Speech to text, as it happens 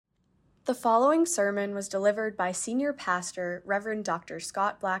The following sermon was delivered by Senior Pastor Reverend Dr.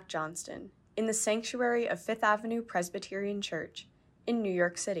 Scott Black Johnston in the sanctuary of Fifth Avenue Presbyterian Church in New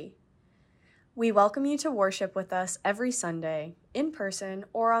York City. We welcome you to worship with us every Sunday, in person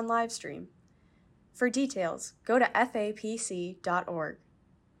or on live stream. For details, go to fapc.org.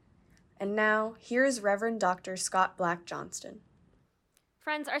 And now, here is Reverend Dr. Scott Black Johnston.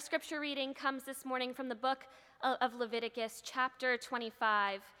 Friends, our scripture reading comes this morning from the book of Leviticus, chapter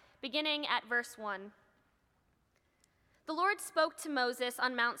 25, beginning at verse 1. The Lord spoke to Moses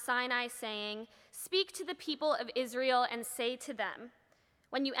on Mount Sinai, saying, "Speak to the people of Israel and say to them,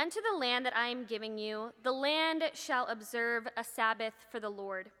 when you enter the land that I am giving you, the land shall observe a Sabbath for the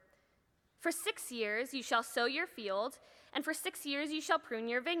Lord. For 6 years you shall sow your field, and for 6 years you shall prune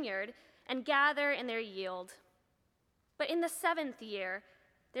your vineyard, and gather in their yield. But in the 7th year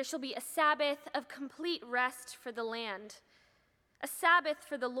there shall be a Sabbath of complete rest for the land, a Sabbath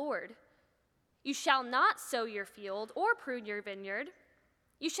for the Lord. You shall not sow your field or prune your vineyard.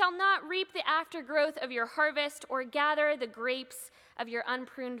 You shall not reap the aftergrowth of your harvest or gather the grapes of your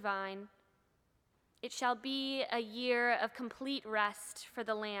unpruned vine. It shall be a year of complete rest for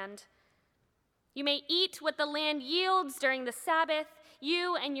the land. You may eat what the land yields during the Sabbath,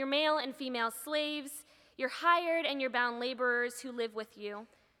 you and your male and female slaves, your hired and your bound laborers who live with you.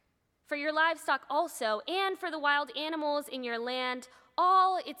 For your livestock also, and for the wild animals in your land,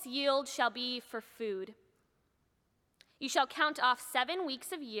 all its yield shall be for food. You shall count off 7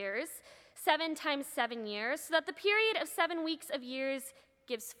 weeks of years, 7 times 7 years, so that the period of 7 weeks of years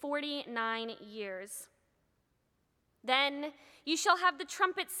gives 49 years. Then you shall have the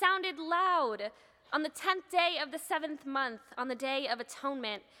trumpet sounded loud on the 10th day of the 7th month, on the day of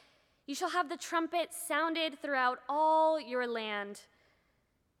atonement. You shall have the trumpet sounded throughout all your land.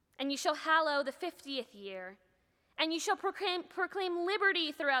 And you shall hallow the 50th year, and you shall proclaim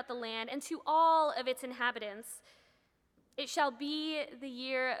liberty throughout the land and to all of its inhabitants. It shall be the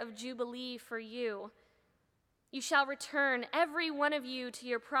year of Jubilee for you. You shall return, every one of you, to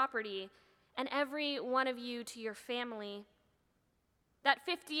your property, and every one of you to your family. That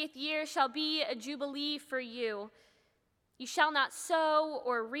 50th year shall be a Jubilee for you. You shall not sow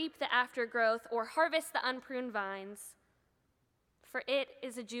or reap the aftergrowth or harvest the unpruned vines, for it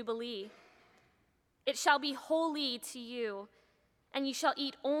is a Jubilee. It shall be holy to you, and you shall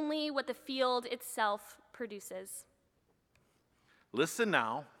eat only what the field itself produces." Listen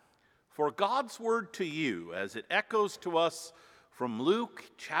now for God's word to you as it echoes to us from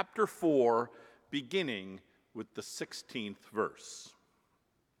Luke chapter 4, beginning with the 16th verse.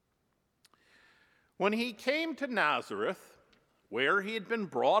 When he came to Nazareth, where he had been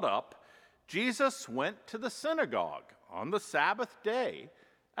brought up, Jesus went to the synagogue on the Sabbath day,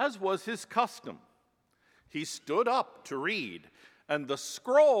 as was his custom. He stood up to read, and the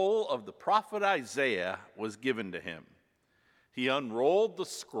scroll of the prophet Isaiah was given to him. He unrolled the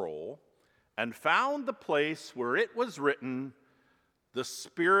scroll and found the place where it was written, "The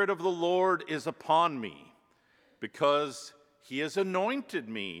Spirit of the Lord is upon me, because he has anointed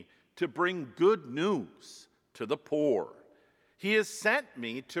me to bring good news to the poor. He has sent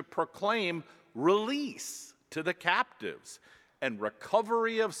me to proclaim release to the captives and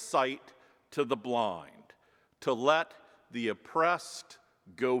recovery of sight to the blind, to let the oppressed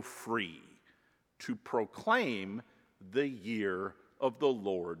go free, to proclaim the year of the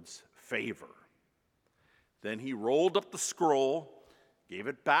Lord's favor." Then he rolled up the scroll, gave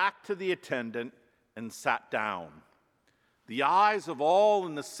it back to the attendant, and sat down. The eyes of all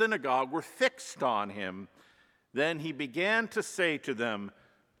in the synagogue were fixed on him. Then he began to say to them,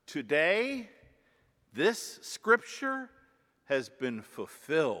 "Today, this scripture has been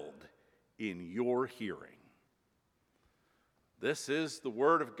fulfilled in your hearing." This is the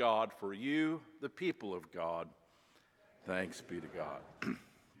word of God for you, the people of God. Thanks be to God.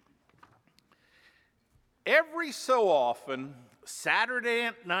 Every so often, Saturday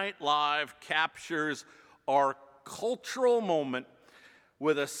Night Live captures our cultural moment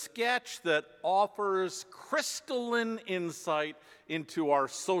with a sketch that offers crystalline insight into our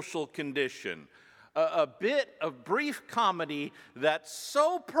social condition. A bit of brief comedy that's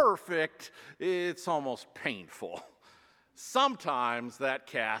so perfect, it's almost painful. Sometimes that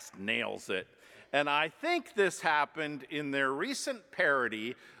cast nails it. And I think this happened in their recent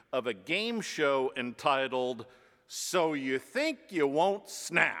parody of a game show entitled "So You Think You Won't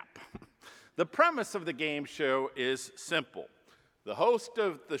Snap." The premise of the game show is simple. The host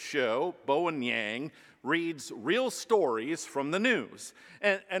of the show, Bowen Yang, reads real stories from the news,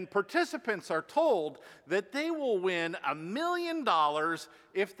 and participants are told that they will win $1 million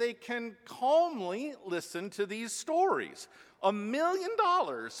if they can calmly listen to these stories. $1 million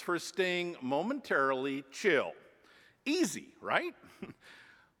for staying momentarily chill. Easy, right?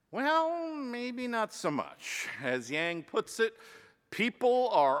 Well, maybe not so much. As Yang puts it, people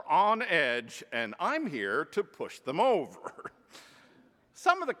are on edge, and I'm here to push them over.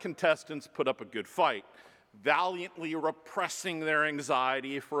 Some of the contestants put up a good fight, valiantly repressing their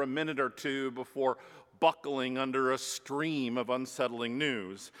anxiety for a minute or two before buckling under a stream of unsettling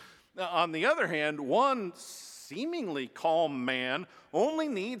news. On the other hand, one seemingly calm man only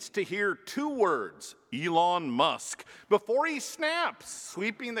needs to hear 2 words, Elon Musk, before he snaps,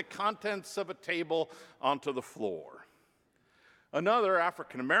 sweeping the contents of a table onto the floor. Another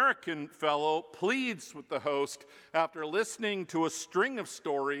African-American fellow pleads with the host after listening to a string of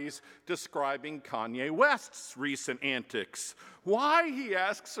stories describing Kanye West's recent antics. Why, he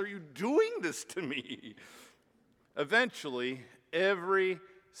asks, are you doing this to me? Eventually, every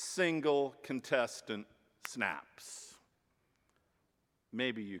single contestant snaps.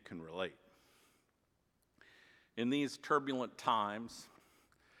 Maybe you can relate. In these turbulent times,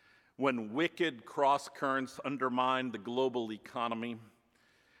 when wicked cross-currents undermine the global economy,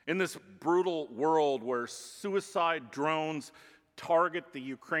 in this brutal world where suicide drones target the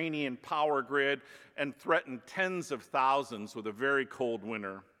Ukrainian power grid and threaten tens of thousands with a very cold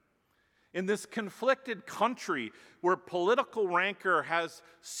winter, in this conflicted country where political rancor has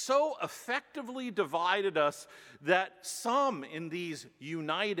so effectively divided us that some in these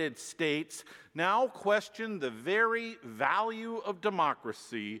United States now question the very value of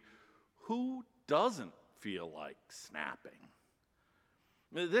democracy, who doesn't feel like snapping?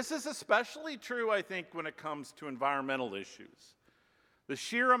 This is especially true, I think, when it comes to environmental issues. The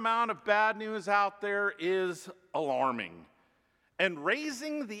sheer amount of bad news out there is alarming. And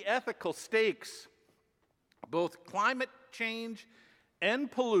raising the ethical stakes, both climate change and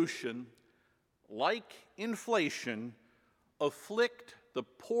pollution, like inflation, afflict the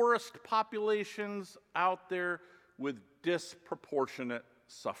poorest populations out there with disproportionate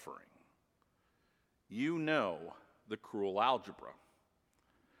suffering. You know the cruel algebra.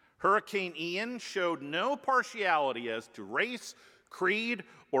 Hurricane Ian showed no partiality as to race, creed,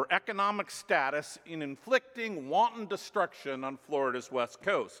 or economic status in inflicting wanton destruction on Florida's west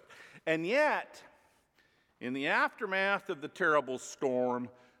coast. And yet, in the aftermath of the terrible storm,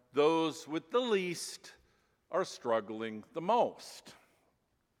 those with the least are struggling the most.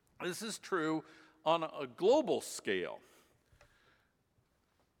 This is true on a global scale.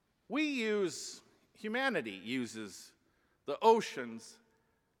 Humanity uses the oceans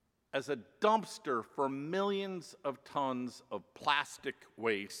as a dumpster for millions of tons of plastic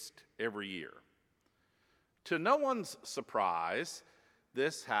waste every year. To no one's surprise,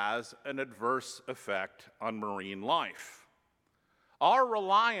 this has an adverse effect on marine life. Our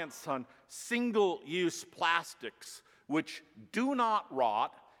reliance on single-use plastics, which do not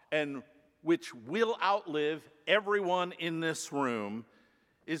rot and which will outlive everyone in this room,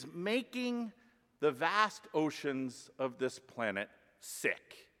 is making the vast oceans of this planet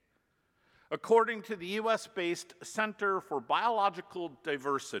sick. According to the US-based Center for Biological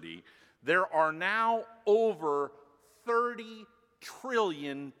Diversity, there are now over 30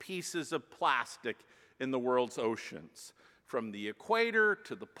 trillion pieces of plastic in the world's oceans, from the equator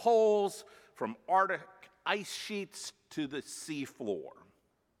to the poles, from Arctic ice sheets to the seafloor.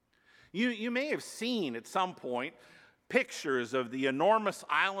 You may have seen at some point pictures of the enormous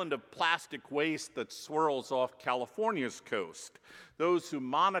island of plastic waste that swirls off California's coast. Those who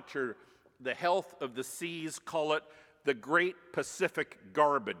monitor the health of the seas call it the Great Pacific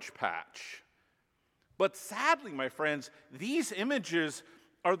Garbage Patch. But sadly, my friends, these images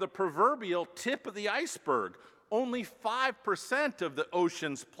are the proverbial tip of the iceberg. Only 5% of the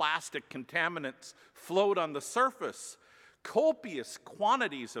ocean's plastic contaminants float on the surface. Copious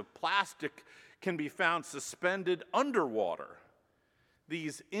quantities of plastic can be found suspended underwater.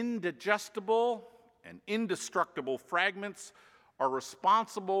 These indigestible and indestructible fragments are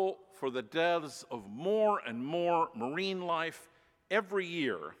responsible for the deaths of more and more marine life every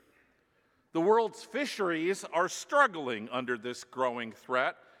year. The world's fisheries are struggling under this growing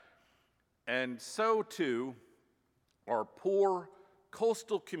threat, and so too are poor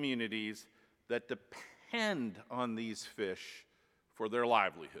coastal communities that depend on these fish for their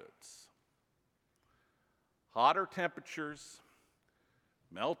livelihoods. Hotter temperatures,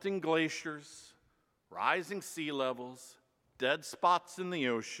 melting glaciers, rising sea levels, dead spots in the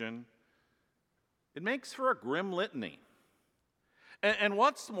ocean, it makes for a grim litany. And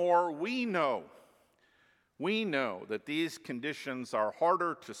what's more, we know that these conditions are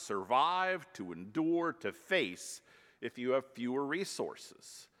harder to survive, to endure, to face if you have fewer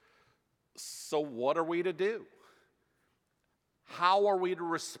resources. So what are we to do? How are we to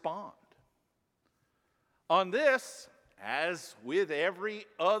respond? On this, as with every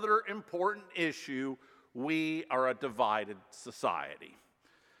other important issue, we are a divided society.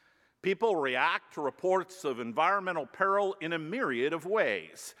 People react to reports of environmental peril in a myriad of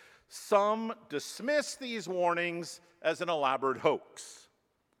ways. Some dismiss these warnings as an elaborate hoax.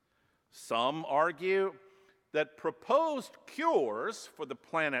 Some argue that proposed cures for the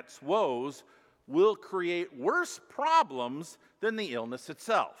planet's woes will create worse problems than the illness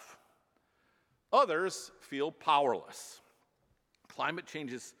itself. Others feel powerless. Climate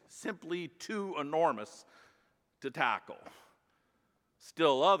change is simply too enormous to tackle.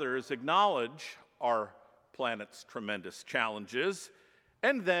 Still others acknowledge our planet's tremendous challenges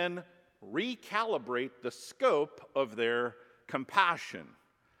and then recalibrate the scope of their compassion.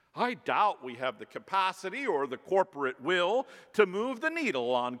 I doubt we have the capacity or the corporate will to move the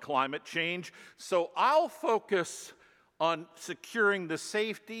needle on climate change, so I'll focus on securing the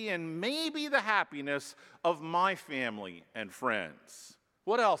safety and maybe the happiness of my family and friends.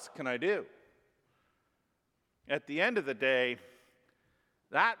 What else can I do? At the end of the day,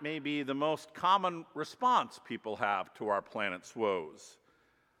 that may be the most common response people have to our planet's woes.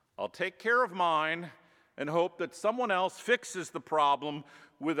 I'll take care of mine and hope that someone else fixes the problem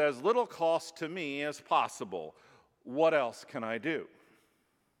with as little cost to me as possible. What else can I do?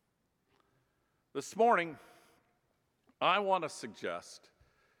 This morning, I want to suggest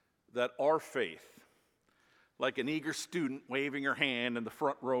that our faith, like an eager student waving her hand in the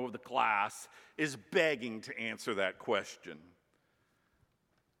front row of the class, is begging to answer that question.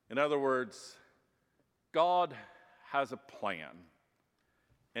 In other words, God has a plan,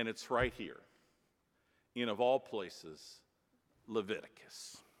 and it's right here, in, of all places,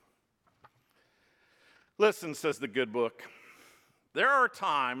 Leviticus. Listen, says the good book, there are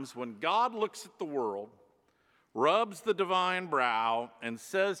times when God looks at the world, rubs the divine brow, and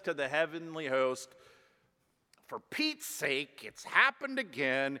says to the heavenly host, for Pete's sake, it's happened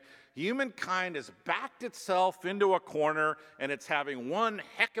again. Humankind has backed itself into a corner, and it's having one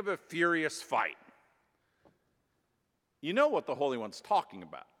heck of a furious fight. You know what the Holy One's talking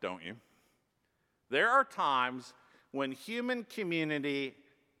about, don't you? There are times when human community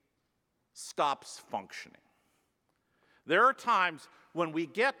stops functioning. There are times when we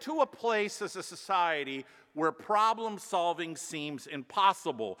get to a place as a society where problem solving seems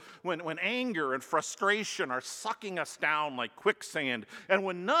impossible, when anger and frustration are sucking us down like quicksand, and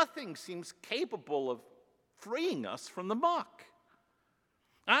when nothing seems capable of freeing us from the muck.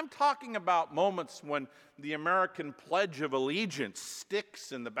 I'm talking about moments when the American Pledge of Allegiance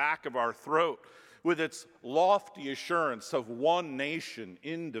sticks in the back of our throat with its lofty assurance of one nation,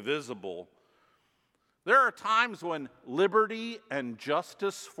 indivisible. There are times when liberty and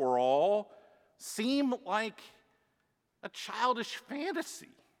justice for all seem like a childish fantasy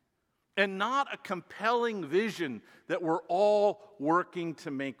and not a compelling vision that we're all working to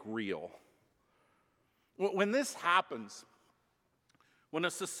make real. When this happens, when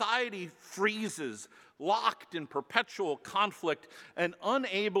a society freezes, locked in perpetual conflict and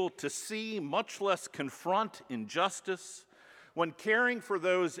unable to see, much less confront injustice, when caring for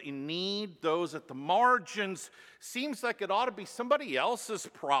those in need, those at the margins, seems like it ought to be somebody else's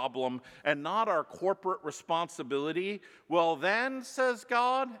problem and not our corporate responsibility, well then, says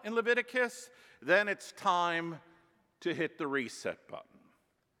God in Leviticus, then it's time to hit the reset button.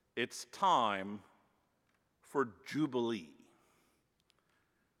 It's time for Jubilee.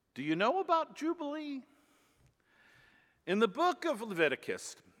 Do you know about Jubilee? In the book of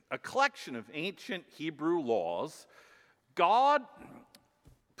Leviticus, a collection of ancient Hebrew laws, God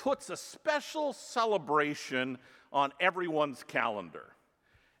puts a special celebration on everyone's calendar.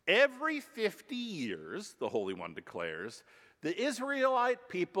 Every 50 years, the Holy One declares, the Israelite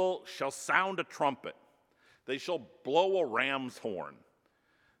people shall sound a trumpet. They shall blow a ram's horn.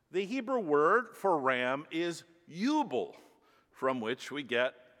 The Hebrew word for ram is yubal, from which we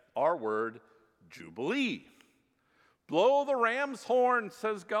get our word jubilee. Blow the ram's horn,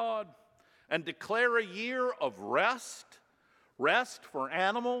 says God, and declare a year of rest. Rest for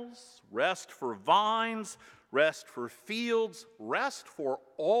animals, rest for vines, rest for fields, rest for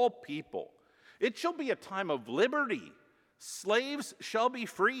all people. It shall be a time of liberty. Slaves shall be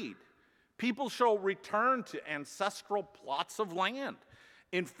freed. People shall return to ancestral plots of land.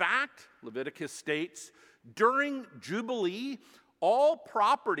 In fact, Leviticus states, during Jubilee, all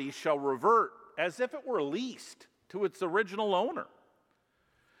property shall revert as if it were leased to its original owner.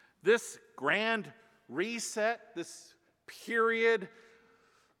 This grand reset, this period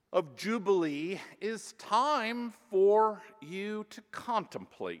of Jubilee, is time for you to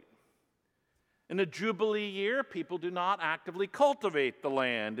contemplate. In a Jubilee year, people do not actively cultivate the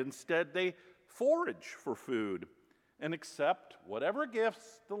land. Instead, they forage for food and accept whatever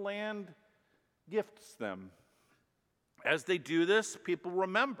gifts the land gifts them. As they do this, people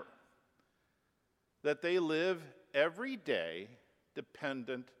remember that they live every day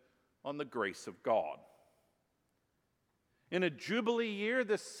dependent on the grace of God. In a Jubilee year,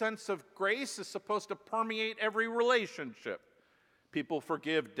 this sense of grace is supposed to permeate every relationship. People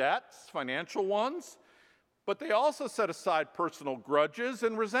forgive debts, financial ones, but they also set aside personal grudges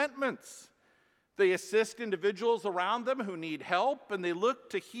and resentments. They assist individuals around them who need help, and they look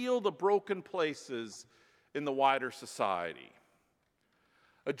to heal the broken places in the wider society.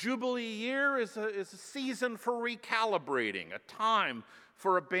 A Jubilee year is a season for recalibrating, a time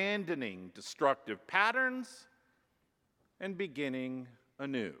for abandoning destructive patterns and beginning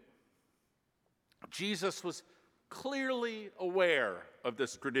anew. Jesus was clearly aware of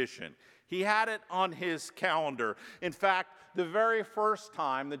this tradition. He had it on his calendar. In fact, the very first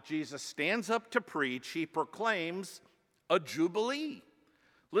time that Jesus stands up to preach, he proclaims a Jubilee.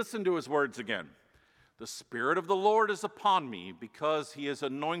 Listen to his words again. The Spirit of the Lord is upon me because he has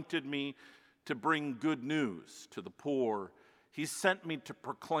anointed me to bring good news to the poor. He sent me to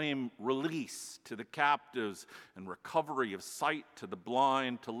proclaim release to the captives and recovery of sight to the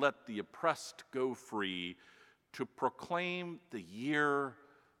blind, to let the oppressed go free, to proclaim the year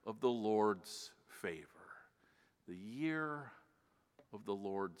of the Lord's favor. The year of the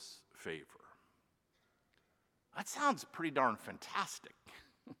Lord's favor. That sounds pretty darn fantastic.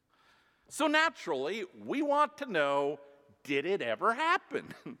 So naturally, we want to know, did it ever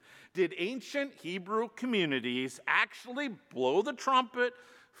happen? Did ancient Hebrew communities actually blow the trumpet,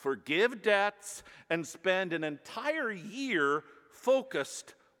 forgive debts, and spend an entire year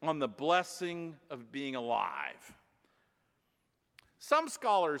focused on the blessing of being alive? Some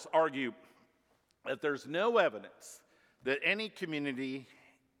scholars argue that there's no evidence that any community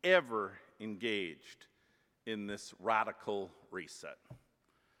ever engaged in this radical reset.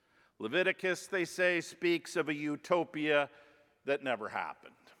 Leviticus, they say, speaks of a utopia that never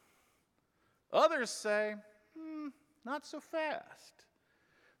happened. Others say, not so fast.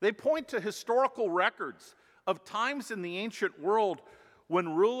 They point to historical records of times in the ancient world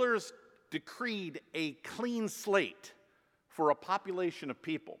when rulers decreed a clean slate for a population of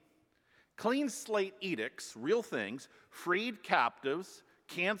people. Clean slate edicts, real things, freed captives,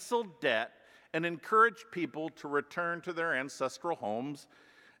 canceled debt, and encouraged people to return to their ancestral homes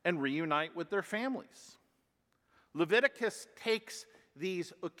and reunite with their families. Leviticus takes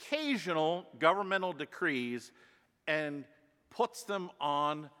these occasional governmental decrees and puts them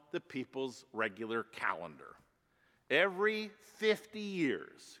on the people's regular calendar. Every 50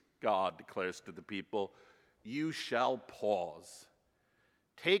 years, God declares to the people, you shall pause.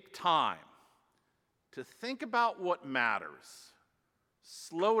 Take time to think about what matters.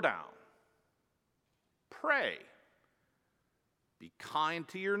 Slow down. Pray. Be kind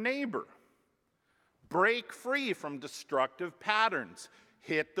to your neighbor. Break free from destructive patterns.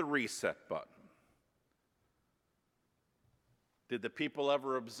 Hit the reset button. Did the people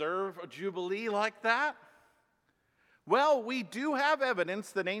ever observe a Jubilee like that? Well, we do have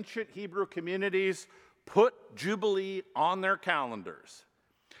evidence that ancient Hebrew communities put Jubilee on their calendars.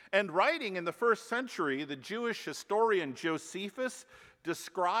 And writing in the first century, the Jewish historian Josephus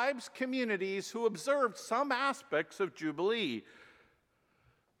describes communities who observed some aspects of Jubilee.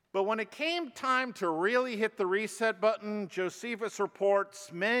 But when it came time to really hit the reset button, Josephus reports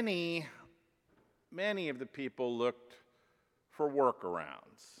many of the people looked for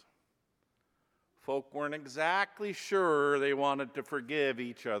workarounds. Folk weren't exactly sure they wanted to forgive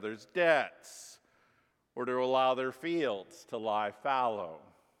each other's debts or to allow their fields to lie fallow.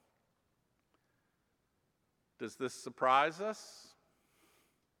 Does this surprise us?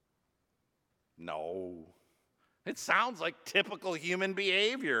 No. It sounds like typical human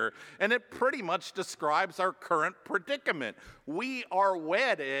behavior, and it pretty much describes our current predicament. We are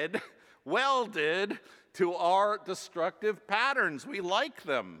welded to our destructive patterns. We like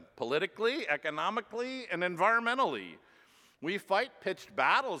them politically, economically, and environmentally. We fight pitched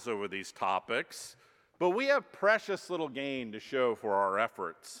battles over these topics, but we have precious little gain to show for our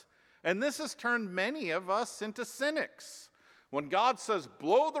efforts. And this has turned many of us into cynics. When God says,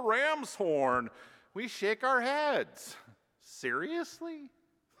 blow the ram's horn, we shake our heads. Seriously?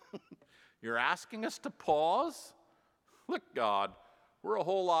 You're asking us to pause? Look, God, we're a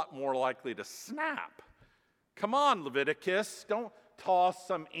whole lot more likely to snap. Come on, Leviticus, don't toss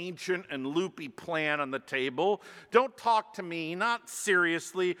some ancient and loopy plan on the table. Don't talk to me, not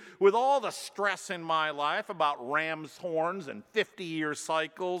seriously, with all the stress in my life about ram's horns and 50-year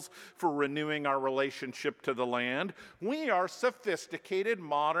cycles for renewing our relationship to the land. We are sophisticated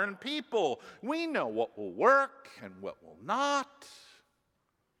modern people. We know what will work and what will not.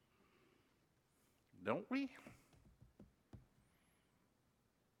 Don't we?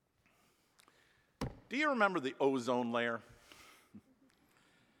 Do you remember the ozone layer?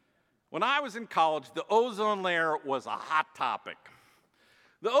 When I was in college, the ozone layer was a hot topic.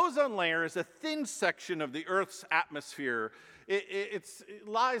 The ozone layer is a thin section of the Earth's atmosphere. It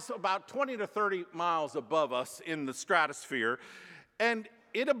lies about 20 to 30 miles above us in the stratosphere, and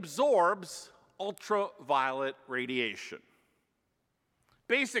it absorbs ultraviolet radiation.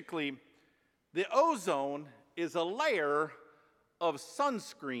 Basically, the ozone is a layer of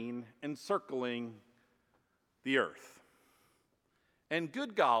sunscreen encircling the Earth. And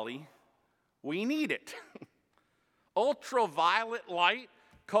good golly, we need it. Ultraviolet light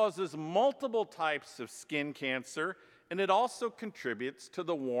causes multiple types of skin cancer, and it also contributes to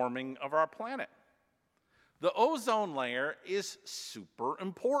the warming of our planet. The ozone layer is super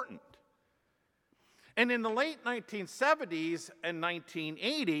important. And in the late 1970s and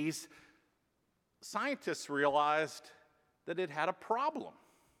 1980s, scientists realized that it had a problem.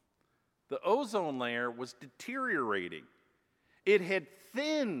 The ozone layer was deteriorating. It had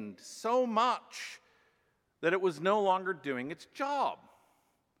thinned so much that it was no longer doing its job.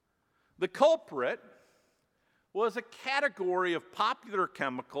 The culprit was a category of popular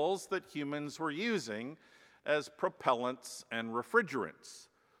chemicals that humans were using as propellants and refrigerants,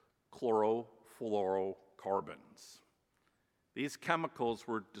 chlorofluorocarbons. These chemicals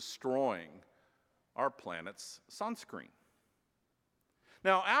were destroying our planet's sunscreen.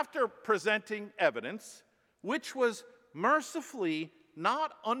 Now, after presenting evidence, which was mercifully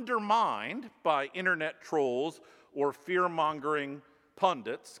not undermined by internet trolls or fear-mongering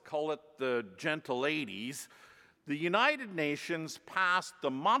pundits, call it the gentle 80s, the United Nations passed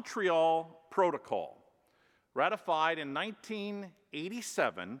the Montreal Protocol. Ratified in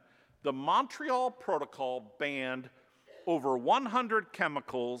 1987, the Montreal Protocol banned over 100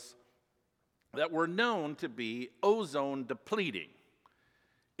 chemicals that were known to be ozone depleting.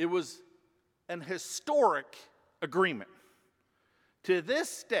 It was an historic agreement. To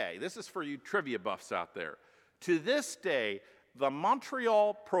this day, this is for you trivia buffs out there, to this day, the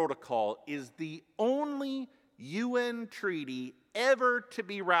Montreal Protocol is the only UN treaty ever to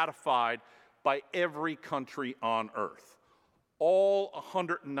be ratified by every country on Earth. All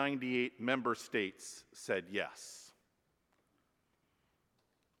 198 member states said yes.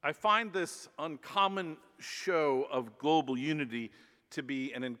 I find this uncommon show of global unity to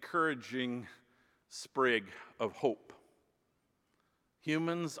be an encouraging sprig of hope.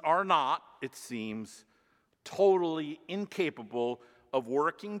 Humans are not, it seems, totally incapable of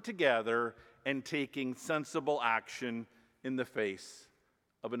working together and taking sensible action in the face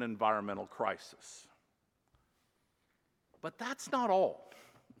of an environmental crisis. But that's not all.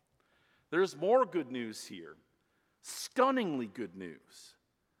 There's more good news here, stunningly good news.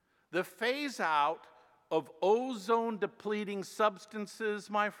 The phase out of ozone-depleting substances,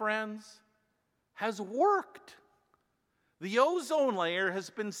 my friends, has worked. The ozone layer has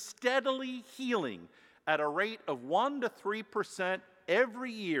been steadily healing at a rate of 1% to 3%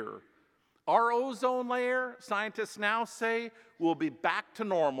 every year. Our ozone layer, scientists now say, will be back to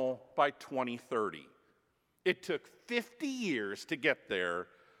normal by 2030. It took 50 years to get there,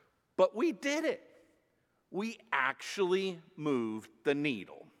 but we did it. We actually moved the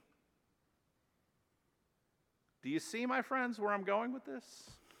needle. Do you see, my friends, where I'm going with this?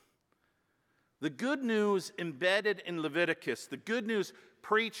 The good news embedded in Leviticus, the good news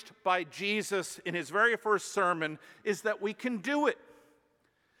preached by Jesus in his very first sermon, is that we can do it.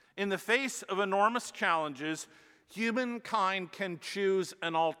 In the face of enormous challenges, humankind can choose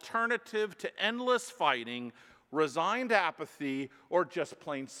an alternative to endless fighting, resigned apathy, or just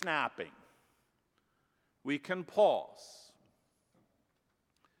plain snapping. We can pause.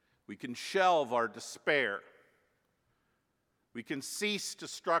 We can shelve our despair. We can cease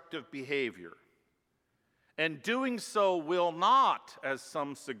destructive behavior. And doing so will not, as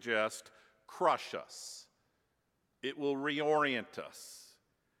some suggest, crush us. It will reorient us.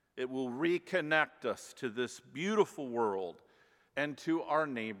 It will reconnect us to this beautiful world and to our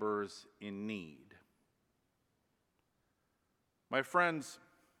neighbors in need. My friends,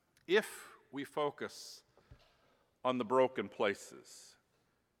 if we focus on the broken places,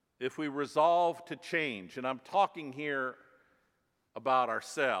 if we resolve to change, and I'm talking here about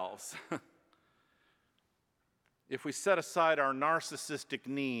ourselves, if we set aside our narcissistic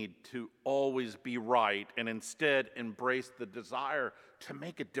need to always be right and instead embrace the desire to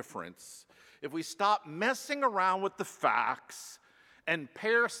make a difference, if we stop messing around with the facts and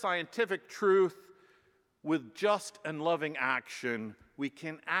pair scientific truth with just and loving action, we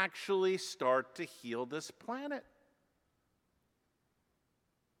can actually start to heal this planet.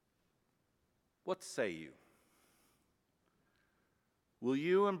 What say you? Will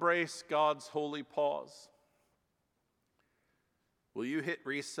you embrace God's holy pause? Will you hit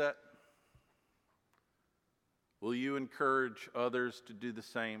reset? Will you encourage others to do the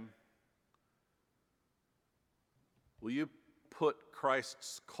same? Will you put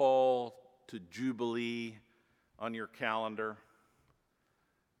Christ's call to Jubilee on your calendar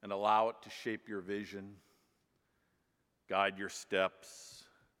and allow it to shape your vision, guide your steps,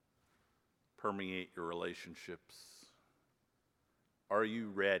 permeate your relationships? Are you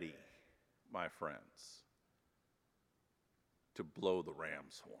ready, my friends, to blow the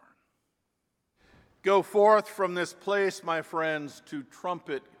ram's horn? Go forth from this place, my friends, to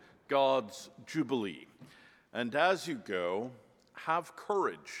trumpet God's Jubilee. And as you go, have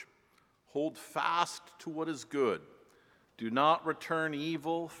courage. Hold fast to what is good. Do not return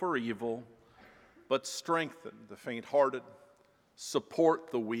evil for evil, but strengthen the faint-hearted,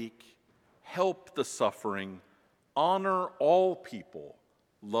 support the weak, help the suffering, honor all people,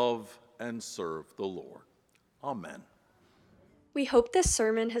 love and serve the Lord. Amen. We hope this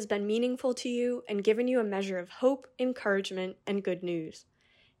sermon has been meaningful to you and given you a measure of hope, encouragement, and good news.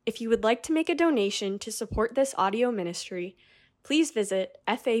 If you would like to make a donation to support this audio ministry, please visit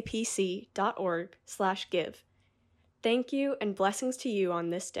fapc.org/give. Thank you and blessings to you on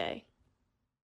this day.